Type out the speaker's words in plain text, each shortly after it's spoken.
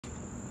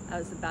I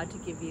was about to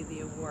give you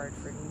the award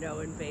for no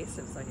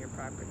invasives on your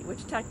property,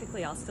 which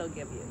technically I'll still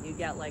give you. You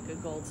get like a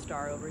gold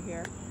star over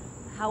here.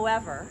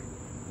 However,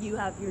 you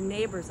have your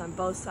neighbors on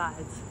both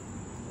sides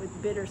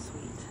with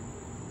bittersweet,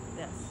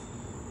 this,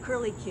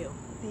 curlicue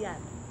at the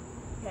end,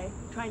 okay?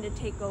 Trying to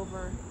take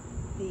over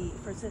the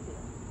forsythia.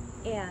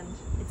 And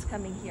it's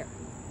coming here,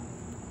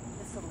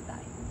 this little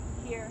guy.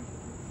 Here,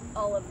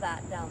 all of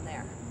that down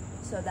there.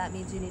 So that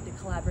means you need to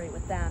collaborate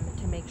with them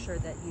to make sure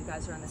that you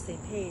guys are on the same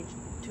page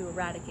to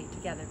eradicate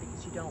together,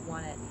 because you don't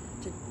want it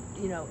to,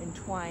 you know,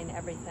 entwine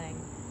everything.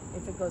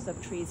 If it goes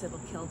up trees, it'll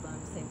kill them.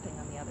 Same thing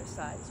on the other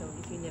side. So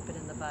if you nip it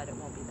in the bud, it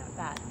won't be that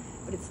bad.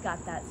 But it's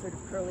got that sort of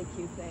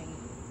curlicue thing,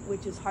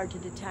 which is hard to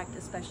detect,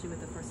 especially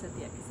with the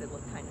forsythia, because they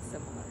look kind of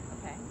similar,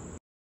 okay?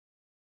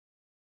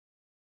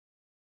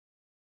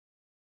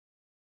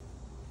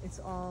 It's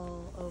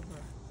all over,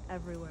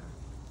 everywhere,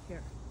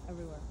 here,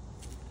 everywhere,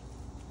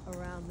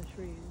 around the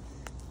trees.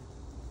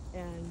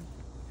 And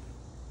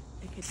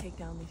it could take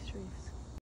down these trees.